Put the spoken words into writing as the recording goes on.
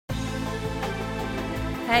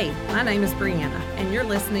Hey, my name is Brianna, and you're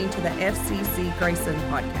listening to the FCC Grayson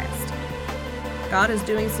podcast. God is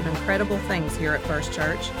doing some incredible things here at First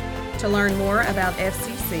Church. To learn more about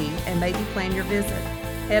FCC and maybe plan your visit,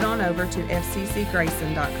 head on over to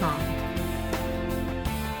fccgrayson.com.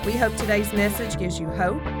 We hope today's message gives you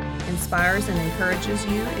hope, inspires and encourages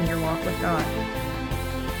you in your walk with God.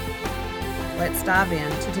 Let's dive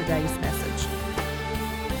into today's message.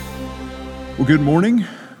 Well, good morning.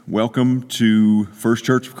 Welcome to First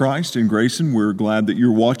Church of Christ in Grayson. We're glad that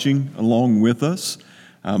you're watching along with us.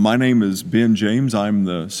 My name is Ben James. I'm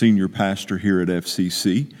the senior pastor here at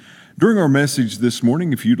FCC. During our message this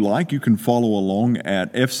morning, if you'd like, you can follow along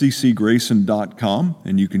at fccgrayson.com,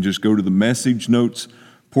 and you can just go to the message notes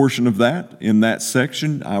portion of that. In that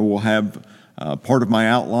section, I will have part of my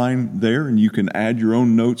outline there, and you can add your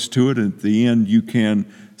own notes to it. And at the end, you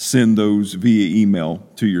can send those via email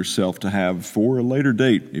to yourself to have for a later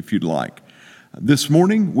date if you'd like. This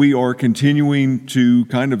morning, we are continuing to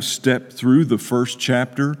kind of step through the first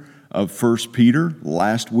chapter of 1 Peter.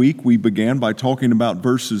 Last week, we began by talking about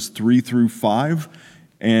verses 3 through 5,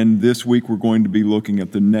 and this week we're going to be looking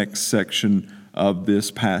at the next section of this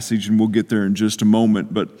passage, and we'll get there in just a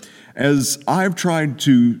moment. But as I've tried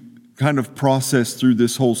to kind of process through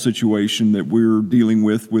this whole situation that we're dealing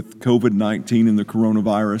with COVID-19 and the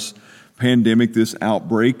coronavirus pandemic, this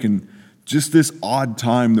outbreak, and just this odd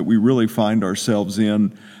time that we really find ourselves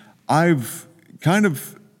in, I've kind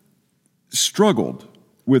of struggled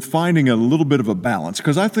with finding a little bit of a balance,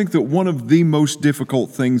 because I think that one of the most difficult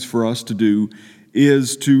things for us to do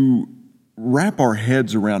is to wrap our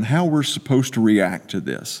heads around how we're supposed to react to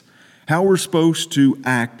this, how we're supposed to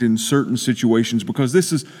act in certain situations, because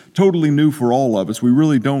this is totally new for all of us. We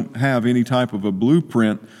really don't have any type of a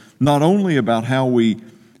blueprint, not only about how we,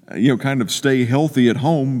 kind of stay healthy at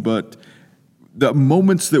home, but the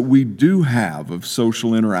moments that we do have of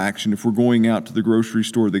social interaction. If we're going out to the grocery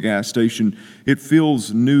store, the gas station, it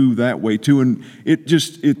feels new that way too. And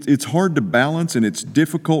it's hard to balance, and it's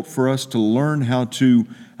difficult for us to learn how to,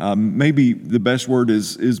 maybe the best word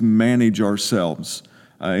is manage ourselves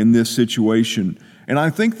in this situation. And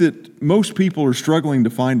I think that most people are struggling to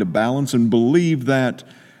find a balance and believe that,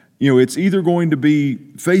 it's either going to be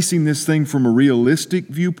facing this thing from a realistic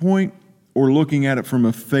viewpoint or looking at it from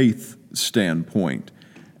a faith standpoint.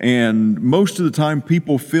 And most of the time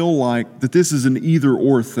people feel like that this is an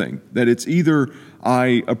either-or thing, that it's either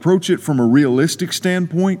I approach it from a realistic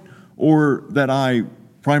standpoint or that I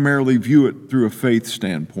primarily view it through a faith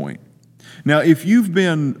standpoint. Now, if you've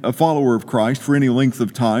been a follower of Christ for any length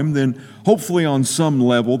of time, then hopefully on some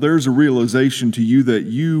level there's a realization to you that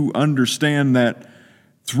you understand that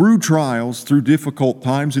through trials, through difficult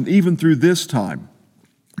times, and even through this time,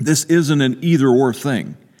 this isn't an either-or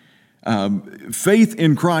thing. Faith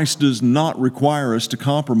in Christ does not require us to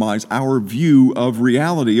compromise our view of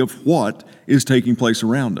reality of what is taking place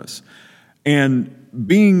around us. And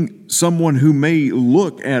being someone who may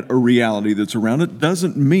look at a reality that's around it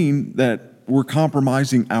doesn't mean that we're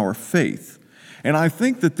compromising our faith. And I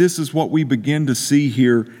think that this is what we begin to see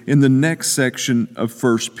here in the next section of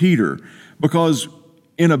 1 Peter, because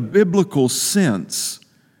in a biblical sense,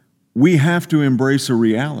 we have to embrace a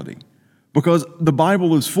reality. Because the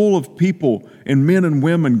Bible is full of people and men and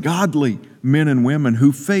women, godly men and women,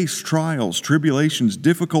 who face trials, tribulations,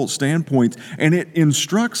 difficult standpoints, and it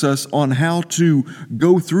instructs us on how to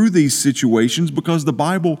go through these situations, because the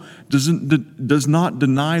Bible does not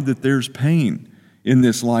deny that there's pain in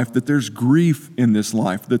this life, that there's grief in this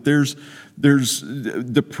life, that there's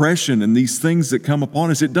depression and these things that come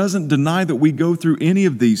upon us. It doesn't deny that we go through any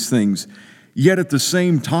of these things. Yet at the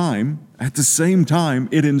same time,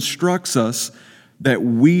 it instructs us that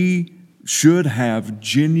we should have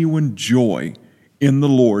genuine joy in the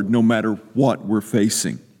Lord no matter what we're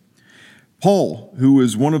facing. Paul, who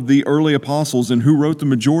is one of the early apostles and who wrote the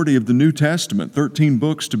majority of the New Testament, 13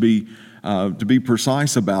 books to be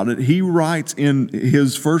precise about it, he writes in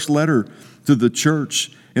his first letter to the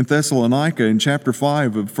church in Thessalonica in chapter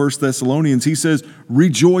 5 of 1 Thessalonians, he says,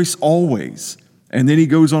 "Rejoice always." And then he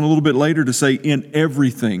goes on a little bit later to say, "In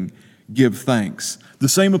everything, give thanks." The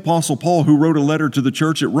same Apostle Paul, who wrote a letter to the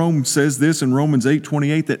church at Rome, says this in Romans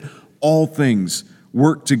 8:28, that all things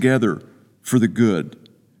work together for the good.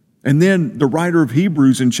 And then the writer of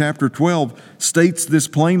Hebrews in chapter 12 states this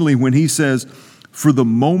plainly when he says, "For the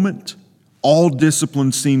moment, all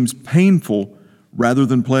discipline seems painful rather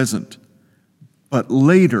than pleasant, but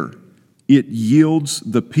later it yields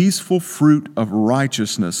the peaceful fruit of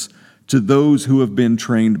righteousness to those who have been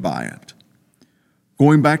trained by it."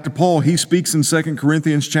 Going back to Paul, he speaks in 2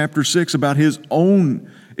 Corinthians chapter 6 about his own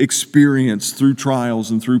experienced through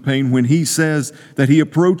trials and through pain when he says that he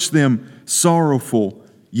approached them sorrowful,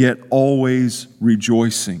 yet always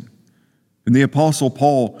rejoicing. And the Apostle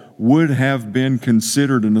Paul would have been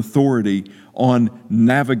considered an authority on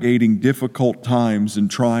navigating difficult times and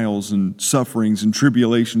trials and sufferings and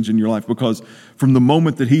tribulations in your life, because from the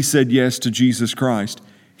moment that he said yes to Jesus Christ,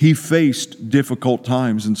 he faced difficult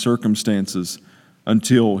times and circumstances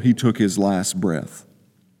until he took his last breath.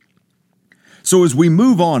 So as we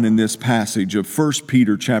move on in this passage of 1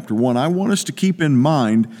 Peter chapter 1, I want us to keep in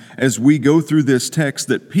mind as we go through this text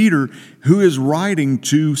that Peter, who is writing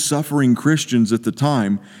to suffering Christians at the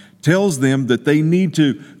time, tells them that they need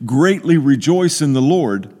to greatly rejoice in the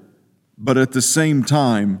Lord, but at the same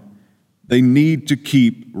time, they need to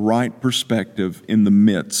keep right perspective in the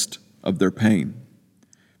midst of their pain.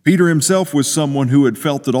 Peter himself was someone who had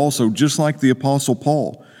felt it also, just like the Apostle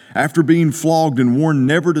Paul. After being flogged and warned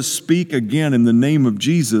never to speak again in the name of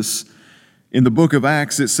Jesus, in the book of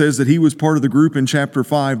Acts, it says that he was part of the group in chapter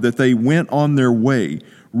 5 that they went on their way,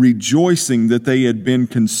 rejoicing that they had been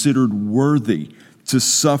considered worthy to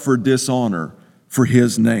suffer dishonor for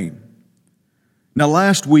his name. Now,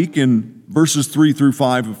 last week in verses 3 through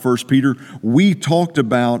 5 of 1 Peter, we talked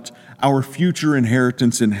about our future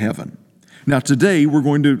inheritance in heaven. Now, today we're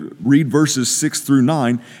going to read verses 6 through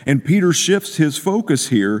 9, and Peter shifts his focus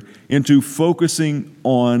here into focusing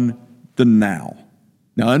on the now.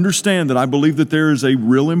 Now, understand that I believe that there is a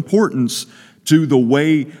real importance to the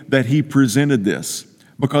way that he presented this,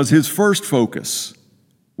 because his first focus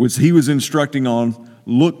was he was instructing on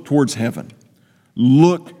look towards heaven.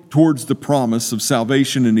 Look towards the promise of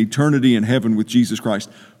salvation and eternity in heaven with Jesus Christ.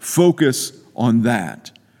 Focus on that.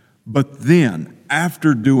 But then,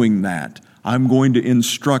 after doing that, I'm going to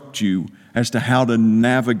instruct you as to how to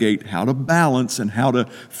navigate, how to balance, and how to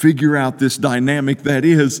figure out this dynamic that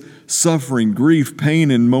is suffering, grief, pain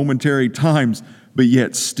in momentary times, but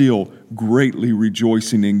yet still greatly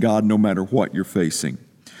rejoicing in God no matter what you're facing.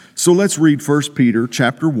 So let's read 1 Peter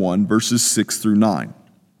chapter 1, verses 6 through 9.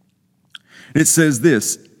 It says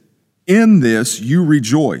this, "In this you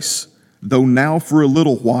rejoice, though now for a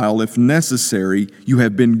little while, if necessary, you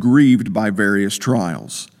have been grieved by various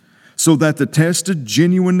trials, so that the tested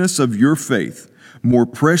genuineness of your faith, more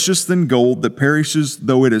precious than gold that perishes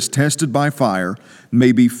though it is tested by fire,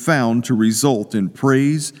 may be found to result in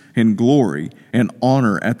praise and glory and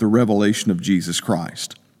honor at the revelation of Jesus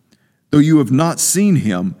Christ. Though you have not seen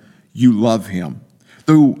him, you love him.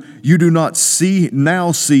 Though you do not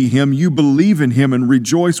now see him, you believe in him and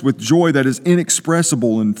rejoice with joy that is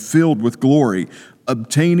inexpressible and filled with glory,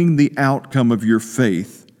 obtaining the outcome of your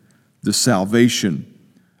faith, the salvation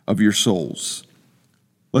of your souls."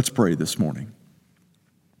 Let's pray this morning.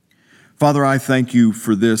 Father, I thank you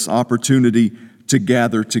for this opportunity to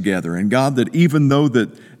gather together. And God, that even though that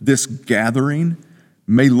this gathering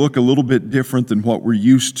may look a little bit different than what we're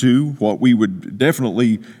used to,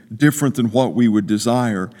 definitely different than what we would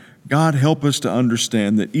desire, God, help us to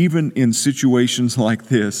understand that even in situations like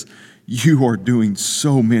this, you are doing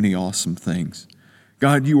so many awesome things.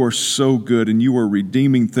 God, you are so good, and you are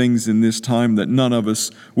redeeming things in this time that none of us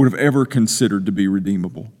would have ever considered to be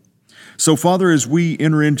redeemable. So, Father, as we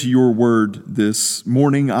enter into your word this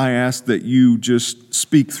morning, I ask that you just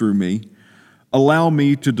speak through me. Allow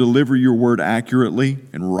me to deliver your word accurately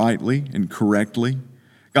and rightly and correctly.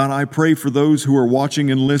 God, I pray for those who are watching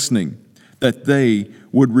and listening that they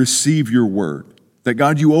would receive your word. That,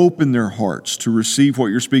 God, you open their hearts to receive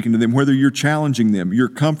what you're speaking to them, whether you're challenging them, you're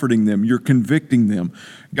comforting them, you're convicting them.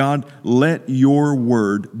 God, let your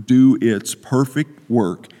word do its perfect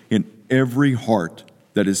work in every heart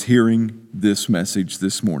that is hearing this message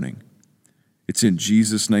this morning. It's in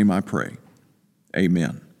Jesus' name I pray.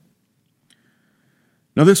 Amen.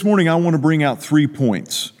 Now, this morning I want to bring out 3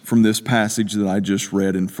 points from this passage that I just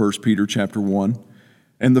read in 1 Peter chapter 1.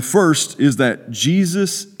 And the first is that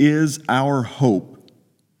Jesus is our hope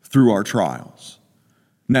through our trials.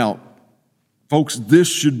 Now, folks, this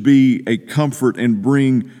should be a comfort and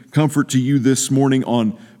bring comfort to you this morning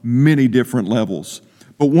on many different levels.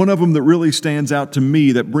 But one of them that really stands out to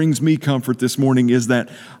me, that brings me comfort this morning, is that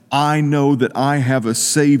I know that I have a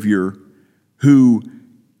Savior who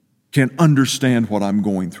can understand what I'm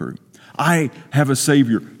going through. I have a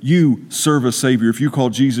Savior. You serve a Savior, if you call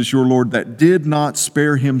Jesus your Lord, that did not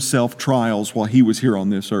spare himself trials while he was here on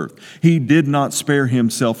this earth. He did not spare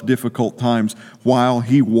himself difficult times while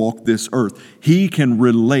he walked this earth. He can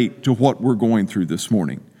relate to what we're going through this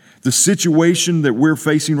morning. The situation that we're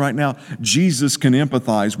facing right now, Jesus can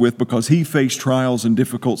empathize with because he faced trials and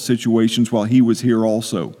difficult situations while he was here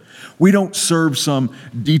also. We don't serve some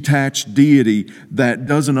detached deity that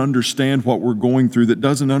doesn't understand what we're going through, that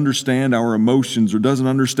doesn't understand our emotions or doesn't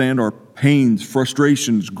understand our pains,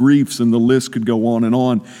 frustrations, griefs, and the list could go on and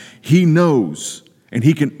on. He knows, and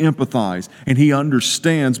He can empathize, and He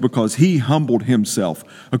understands because He humbled Himself.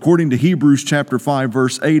 According to Hebrews chapter 5,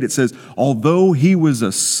 verse 8, it says, although He was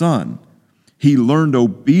a son, He learned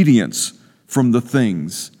obedience from the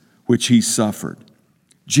things which He suffered.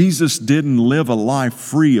 Jesus didn't live a life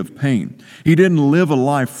free of pain. He didn't live a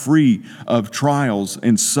life free of trials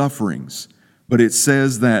and sufferings. But it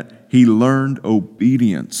says that He learned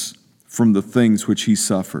obedience from the things which He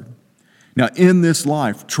suffered. Now, in this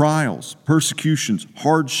life, trials, persecutions,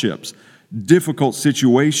 hardships, difficult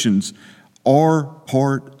situations are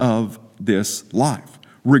part of this life.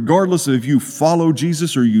 Regardless of if you follow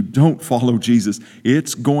Jesus or you don't follow Jesus,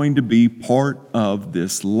 it's going to be part of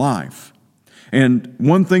this life. And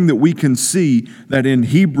one thing that we can see that in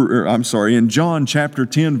John chapter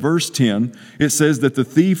 10, verse 10, it says that the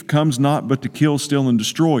thief comes not but to kill, steal, and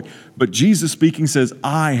destroy. But Jesus speaking says,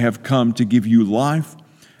 I have come to give you life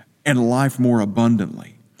and life more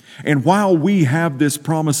abundantly. And while we have this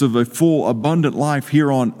promise of a full, abundant life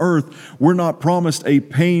here on earth, we're not promised a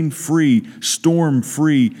pain-free,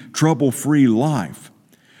 storm-free, trouble-free life.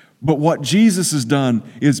 But what Jesus has done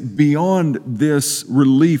is beyond this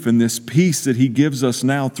relief and this peace that He gives us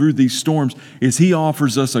now through these storms, is He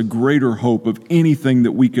offers us a greater hope of anything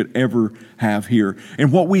that we could ever have here.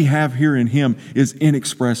 And what we have here in Him is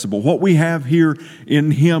inexpressible. What we have here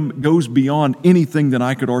in Him goes beyond anything that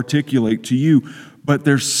I could articulate to you. But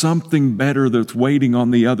there's something better that's waiting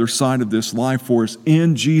on the other side of this life for us.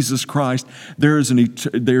 In Jesus Christ, there's an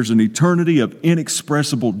eternity of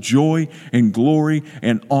inexpressible joy and glory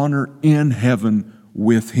and honor in heaven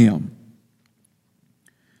with Him.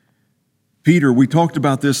 Peter, we talked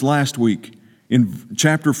about this last week, in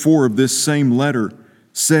chapter 4 of this same letter,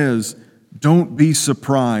 says, don't be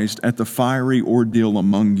surprised at the fiery ordeal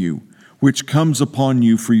among you, which comes upon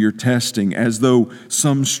you for your testing, as though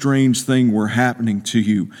some strange thing were happening to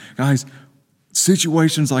you. Guys,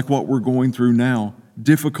 situations like what we're going through now,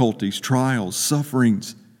 difficulties, trials,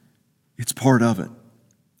 sufferings, it's part of it.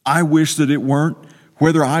 I wish that it weren't.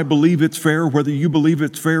 Whether I believe it's fair, whether you believe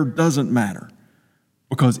it's fair, doesn't matter,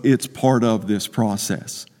 because it's part of this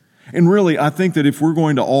process. And really, I think that if we're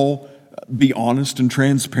going to all be honest and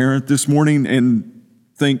transparent this morning and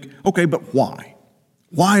think, okay, but why?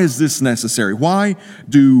 Why is this necessary? Why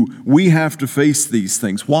do we have to face these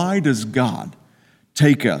things? Why does God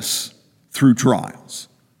take us through trials?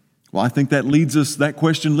 Well, I think that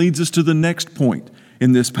question leads us to the next point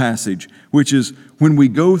in this passage, which is when we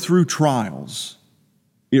go through trials,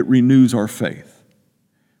 it renews our faith.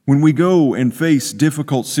 When we go and face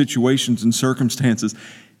difficult situations and circumstances,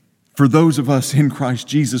 for those of us in Christ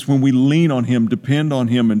Jesus, when we lean on Him, depend on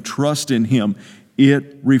Him, and trust in Him,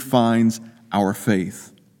 it refines our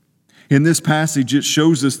faith. In this passage, it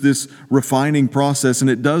shows us this refining process, and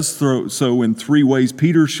it does so in three ways.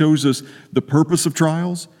 Peter shows us the purpose of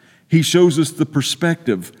trials. He shows us the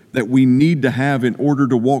perspective that we need to have in order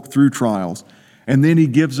to walk through trials. And then he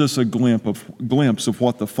gives us a glimpse of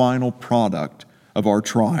what the final product of our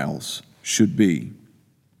trials should be.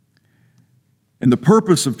 And the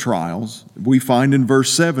purpose of trials, we find in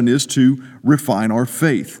verse 7, is to refine our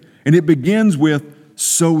faith. And it begins with,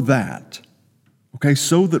 so that. Okay,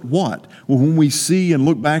 so that what? Well, when we see and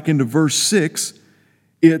look back into verse 6,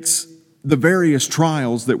 it's the various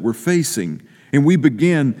trials that we're facing. And we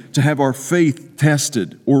begin to have our faith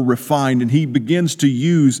tested or refined. And he begins to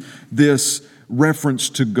use this reference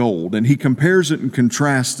to gold, and he compares it and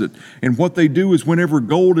contrasts it. And what they do is whenever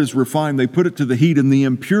gold is refined, they put it to the heat, and the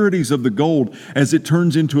impurities of the gold, as it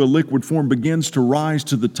turns into a liquid form, begins to rise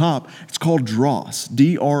to the top. It's called dross,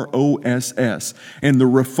 D-R-O-S-S. And the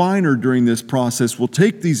refiner during this process will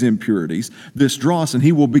take these impurities, this dross, and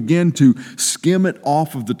he will begin to skim it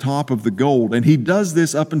off of the top of the gold. And he does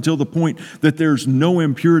this up until the point that there's no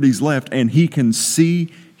impurities left, and he can see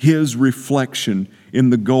his reflection in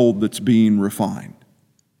the gold that's being refined.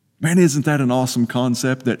 Man, isn't that an awesome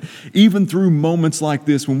concept, that even through moments like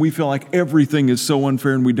this, when we feel like everything is so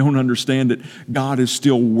unfair and we don't understand it, God is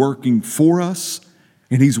still working for us,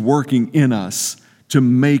 and He's working in us to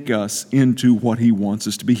make us into what He wants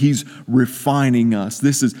us to be. He's refining us.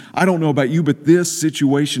 I don't know about you, but this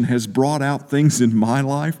situation has brought out things in my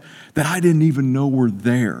life that I didn't even know were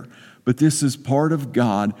there. But this is part of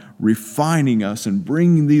God refining us and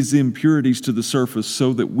bringing these impurities to the surface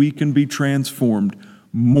so that we can be transformed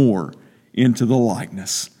more into the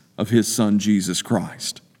likeness of His Son, Jesus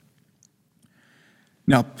Christ.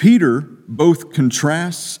 Now, Peter both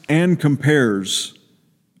contrasts and compares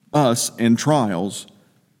us and trials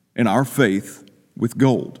and our faith with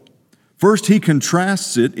gold. First, he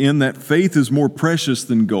contrasts it in that faith is more precious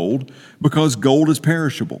than gold because gold is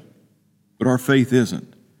perishable, but our faith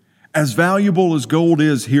isn't. As valuable as gold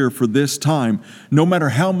is here for this time, no matter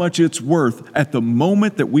how much it's worth, at the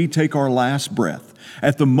moment that we take our last breath,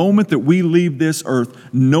 at the moment that we leave this earth,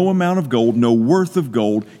 no amount of gold, no worth of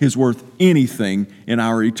gold is worth anything in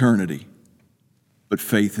our eternity. But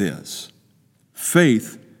faith is.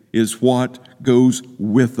 Faith is what goes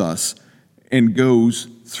with us and goes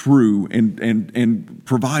through and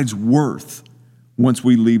provides worth once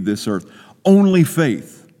we leave this earth. Only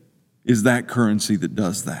faith is that currency that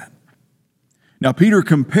does that. Now, Peter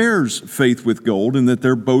compares faith with gold in that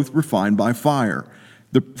they're both refined by fire.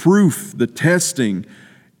 The proof, the testing,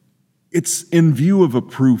 it's in view of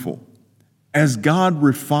approval. As God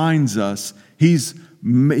refines us, He's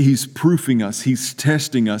proofing us, He's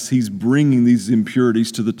testing us, He's bringing these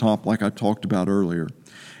impurities to the top like I talked about earlier.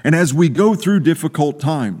 And as we go through difficult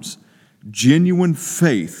times, genuine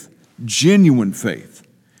faith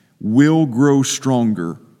will grow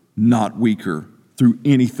stronger, not weaker, through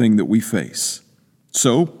anything that we face.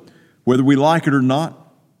 So, whether we like it or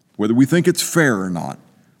not, whether we think it's fair or not,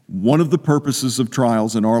 one of the purposes of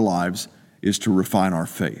trials in our lives is to refine our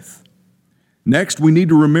faith. Next, we need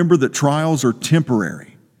to remember that trials are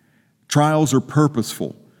temporary, trials are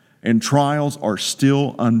purposeful, and trials are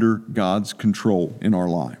still under God's control in our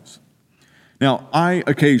lives. Now, I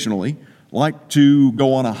occasionally like to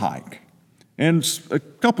go on a hike. And a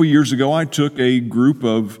couple years ago, I took a group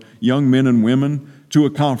of young men and women to a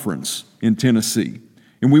conference in Tennessee.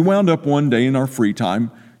 And we wound up one day in our free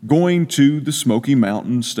time going to the Smoky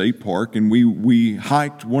Mountain State Park, and we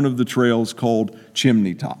hiked one of the trails called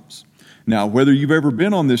Chimney Tops. Now, whether you've ever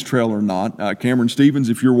been on this trail or not, Cameron Stevens,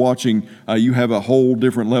 if you're watching, you have a whole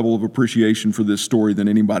different level of appreciation for this story than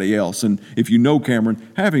anybody else. And if you know Cameron,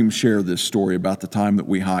 have him share this story about the time that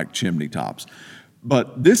we hiked Chimney Tops.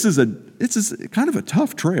 But it's kind of a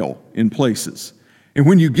tough trail in places. And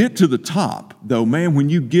when you get to the top, though, man, when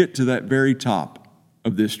you get to that very top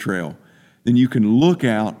of this trail, then you can look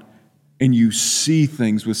out and you see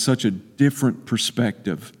things with such a different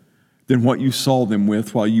perspective than what you saw them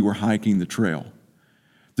with while you were hiking the trail.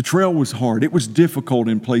 The trail was hard. It was difficult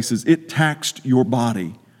in places. It taxed your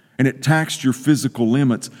body and it taxed your physical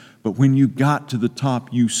limits. But when you got to the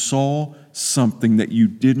top, you saw something that you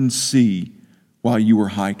didn't see while you were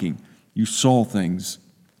hiking. You saw things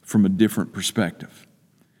from a different perspective.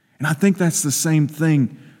 And I think that's the same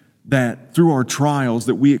thing that through our trials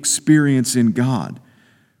that we experience in God.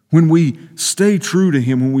 When we stay true to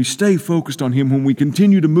Him, when we stay focused on Him, when we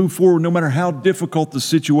continue to move forward, no matter how difficult the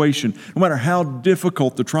situation, no matter how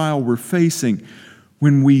difficult the trial we're facing,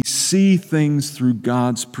 when we see things through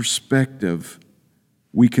God's perspective,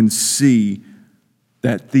 we can see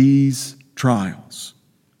that these trials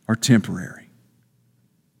are temporary.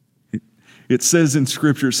 It says in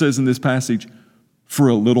Scripture, it says in this passage, for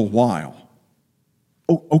a little while.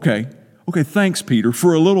 Oh, okay, thanks, Peter.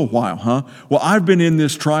 For a little while, huh? Well, I've been in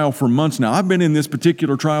this trial for months now. I've been in this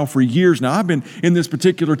particular trial for years now. I've been in this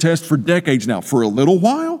particular test for decades now. For a little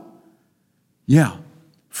while? Yeah,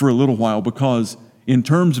 for a little while, because in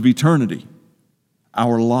terms of eternity,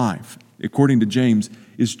 our life, according to James,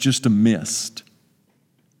 is just a mist.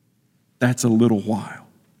 That's a little while.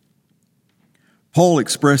 Paul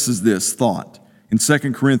expresses this thought in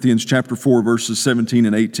 2 Corinthians chapter 4, verses 17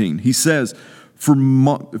 and 18. He says, For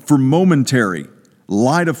momentary,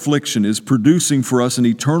 light affliction is producing for us an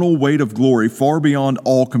eternal weight of glory far beyond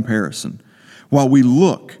all comparison, while we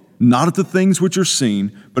look not at the things which are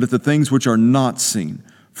seen, but at the things which are not seen.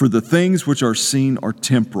 For the things which are seen are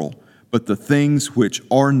temporal, but the things which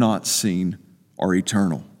are not seen are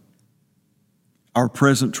eternal. Our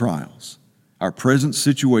present trials, our present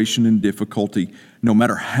situation and difficulty, no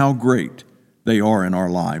matter how great they are in our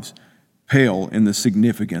lives, pale in the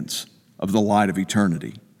significance of the light of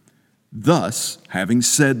eternity. Thus, having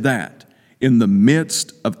said that, in the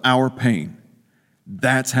midst of our pain,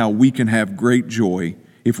 that's how we can have great joy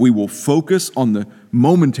if we will focus on the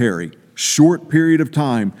momentary, short period of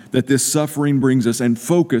time that this suffering brings us and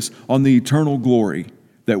focus on the eternal glory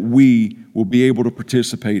that we will be able to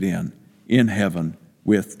participate in heaven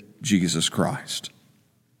with Jesus Christ.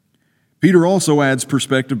 Peter also adds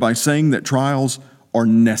perspective by saying that trials are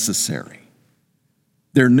necessary.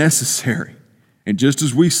 They're necessary. And just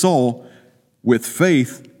as we saw with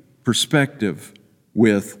faith perspective,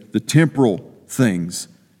 with the temporal things,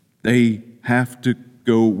 we have to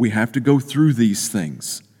go through these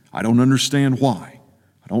things. I don't understand why.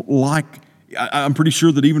 I'm pretty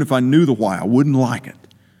sure that even if I knew the why, I wouldn't like it.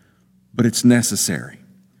 But it's necessary.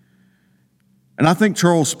 And I think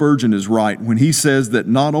Charles Spurgeon is right when he says that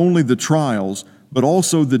not only the trials, but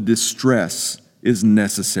also the distress is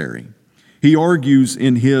necessary. He argues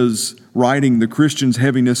in his writing, The Christian's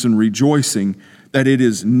Heaviness and Rejoicing, that it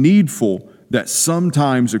is needful that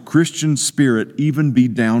sometimes a Christian spirit even be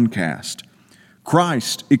downcast.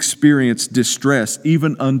 Christ experienced distress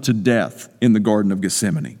even unto death in the Garden of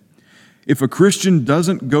Gethsemane. If a Christian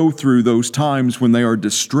doesn't go through those times when they are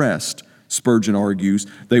distressed, Spurgeon argues,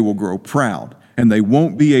 they will grow proud, and they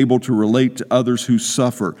won't be able to relate to others who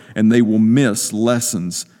suffer, and they will miss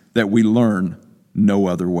lessons that we learn no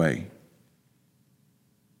other way.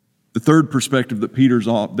 The third perspective that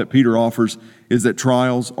Peter offers is that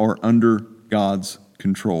trials are under God's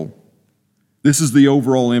control. This is the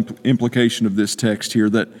overall implication of this text here,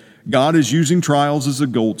 that God is using trials as a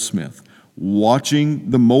goldsmith, watching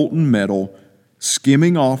the molten metal,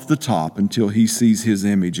 skimming off the top until he sees his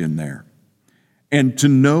image in there. And to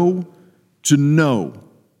know,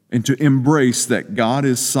 and to embrace that God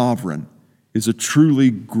is sovereign is a truly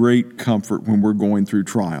great comfort when we're going through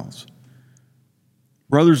trials.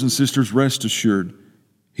 Brothers and sisters, rest assured,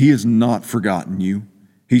 He has not forgotten you.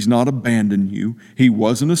 He's not abandoned you. He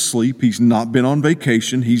wasn't asleep. He's not been on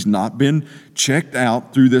vacation. He's not been checked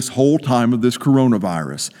out through this whole time of this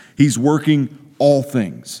coronavirus. He's working all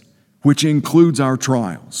things, which includes our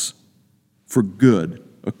trials, for good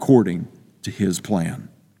according to His plan.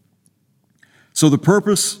 So the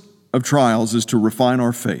purpose of trials is to refine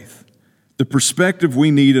our faith. The perspective we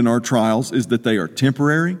need in our trials is that they are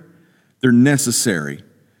temporary, they're necessary,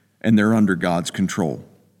 and they're under God's control.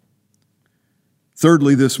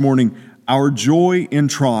 Thirdly, this morning, our joy in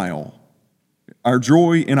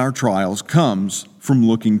our trials comes from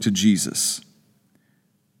looking to Jesus.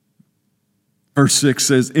 Verse 6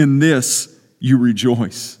 says, "In this you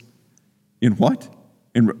rejoice." In what?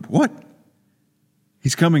 In what?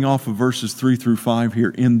 He's coming off of verses 3 through 5 here.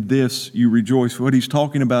 In this you rejoice. What he's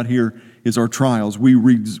talking about here is our trials. We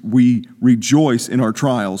rejoice in our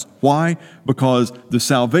trials. Why? Because the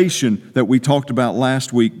salvation that we talked about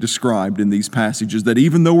last week described in these passages, that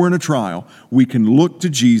even though we're in a trial, we can look to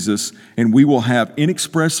Jesus and we will have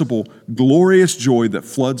inexpressible, glorious joy that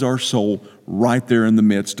floods our soul right there in the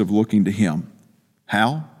midst of looking to Him.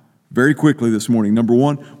 How? Very quickly this morning. Number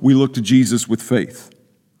one, we look to Jesus with faith.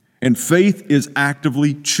 And faith is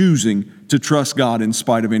actively choosing to trust God in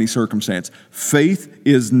spite of any circumstance. Faith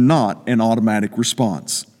is not an automatic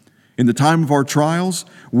response. In the time of our trials,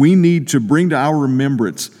 we need to bring to our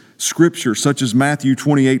remembrance scripture such as Matthew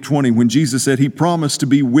 28:20, when Jesus said He promised to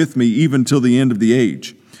be with me even till the end of the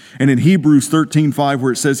age. And in Hebrews 13:5,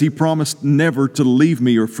 where it says He promised never to leave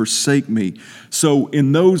me or forsake me. So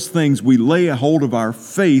in those things, we lay a hold of our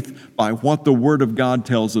faith by what the Word of God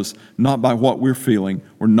tells us, not by what we're feeling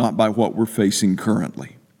or not by what we're facing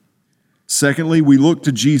currently. Secondly, we look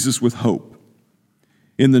to Jesus with hope.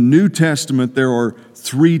 In the New Testament, there are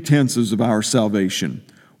 3 tenses of our salvation.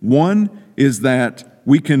 One is that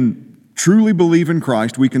we can truly believe in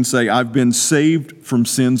Christ. We can say, I've been saved from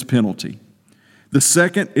sin's penalty. The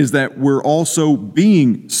second is that we're also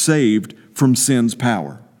being saved from sin's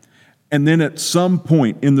power. And then at some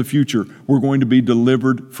point in the future, we're going to be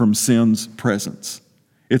delivered from sin's presence.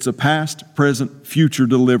 It's a past, present, future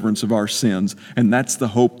deliverance of our sins, and that's the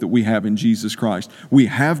hope that we have in Jesus Christ. We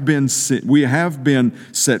have been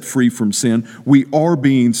set free from sin. We are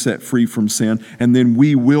being set free from sin, and then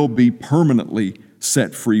we will be permanently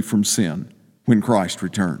set free from sin when Christ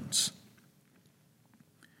returns.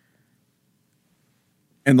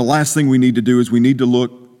 And the last thing we need to do is we need to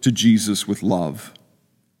look to Jesus with love.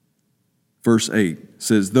 Verse 8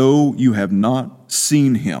 says, though you have not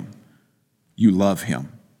seen Him, you love Him.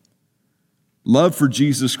 Love for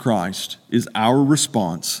Jesus Christ is our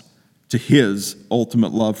response to His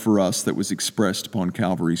ultimate love for us that was expressed upon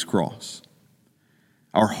Calvary's cross.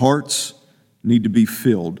 Our hearts need to be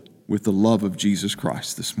filled with the love of Jesus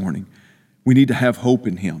Christ this morning. We need to have hope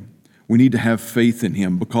in Him. We need to have faith in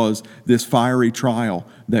Him because this fiery trial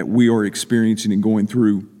that we are experiencing and going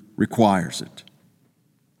through requires it.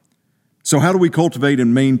 So how do we cultivate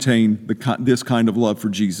and maintain this kind of love for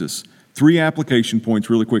Jesus? 3 application points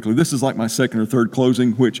really quickly. This is like my second or third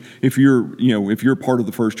closing, which if you're part of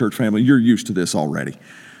the First Church family, you're used to this already.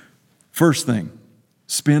 First thing,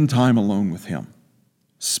 spend time alone with Him.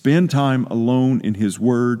 Spend time alone in His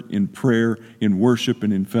Word, in prayer, in worship,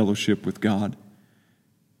 and in fellowship with God.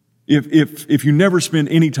 If you never spend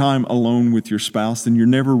any time alone with your spouse, then you're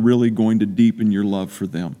never really going to deepen your love for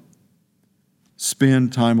them.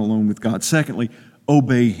 Spend time alone with God. Secondly,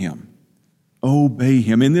 obey Him. Obey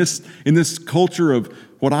Him. In this culture of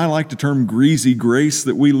what I like to term greasy grace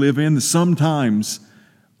that we live in, sometimes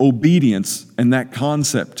obedience and that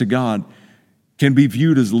concept to God can be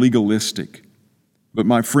viewed as legalistic. But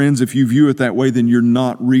my friends, if you view it that way, then you're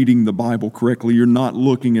not reading the Bible correctly. You're not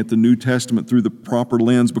looking at the New Testament through the proper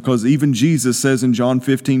lens, because even Jesus says in John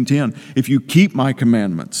 15:10, if you keep my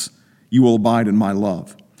commandments, you will abide in my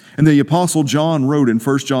love. And the Apostle John wrote in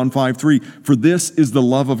 1 John 5:3, for this is the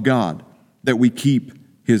love of God, that we keep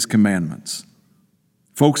his commandments.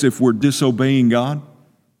 Folks, if we're disobeying God,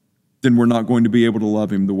 then we're not going to be able to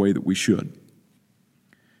love him the way that we should.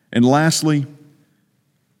 And lastly,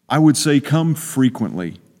 I would say come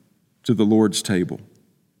frequently to the Lord's table.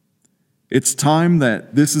 This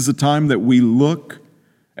is a time that we look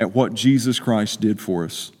at what Jesus Christ did for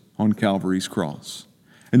us on Calvary's cross.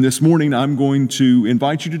 And this morning, I'm going to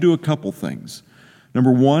invite you to do a couple things.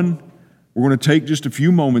 Number one, we're going to take just a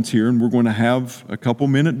few moments here and we're going to have a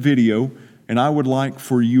couple-minute video, and I would like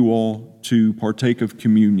for you all to partake of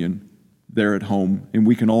communion there at home, and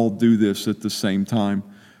we can all do this at the same time,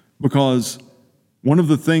 because one of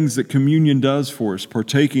the things that communion does for us,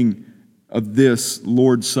 partaking of this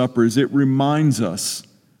Lord's Supper, is it reminds us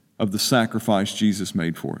of the sacrifice Jesus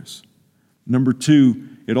made for us. Number two,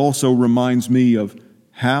 it also reminds me of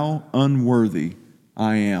how unworthy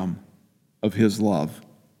I am of his love,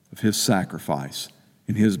 of his sacrifice,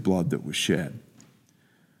 and his blood that was shed.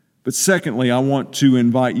 But secondly, I want to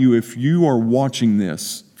invite you, if you are watching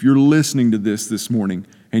this, if you're listening to this morning,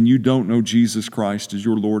 and you don't know Jesus Christ as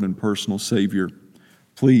your Lord and personal Savior,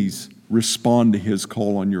 please respond to his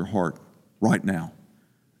call on your heart right now.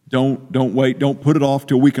 Don't wait. Don't put it off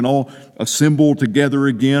till we can all assemble together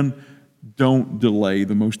again. Don't delay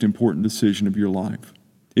the most important decision of your life.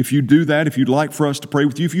 If you do that, if you'd like for us to pray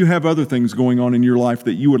with you, if you have other things going on in your life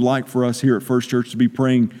that you would like for us here at First Church to be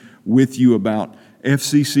praying with you about,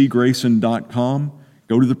 fccgrayson.com,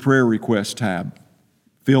 go to the prayer request tab.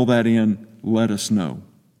 Fill that in. Let us know.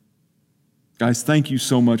 Guys, thank you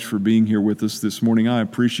so much for being here with us this morning. I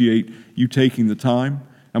appreciate you taking the time.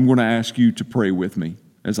 I'm going to ask you to pray with me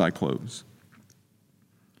as I close.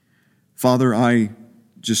 Father,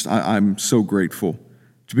 I'm so grateful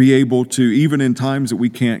to be able to, even in times that we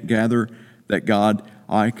can't gather, that God,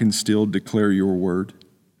 I can still declare your word.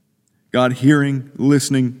 God, hearing,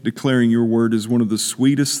 listening, declaring your word is one of the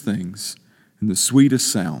sweetest things and the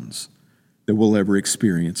sweetest sounds that we'll ever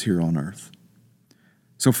experience here on earth.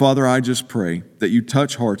 So, Father, I just pray that you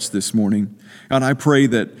touch hearts this morning. And I pray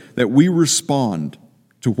that we respond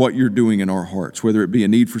to what you're doing in our hearts, whether it be a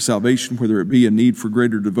need for salvation, whether it be a need for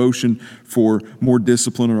greater devotion, for more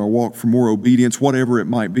discipline in our walk, for more obedience, whatever it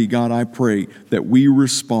might be. God, I pray that we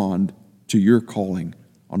respond to your calling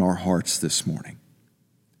on our hearts this morning.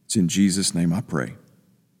 It's in Jesus' name I pray.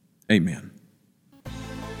 Amen.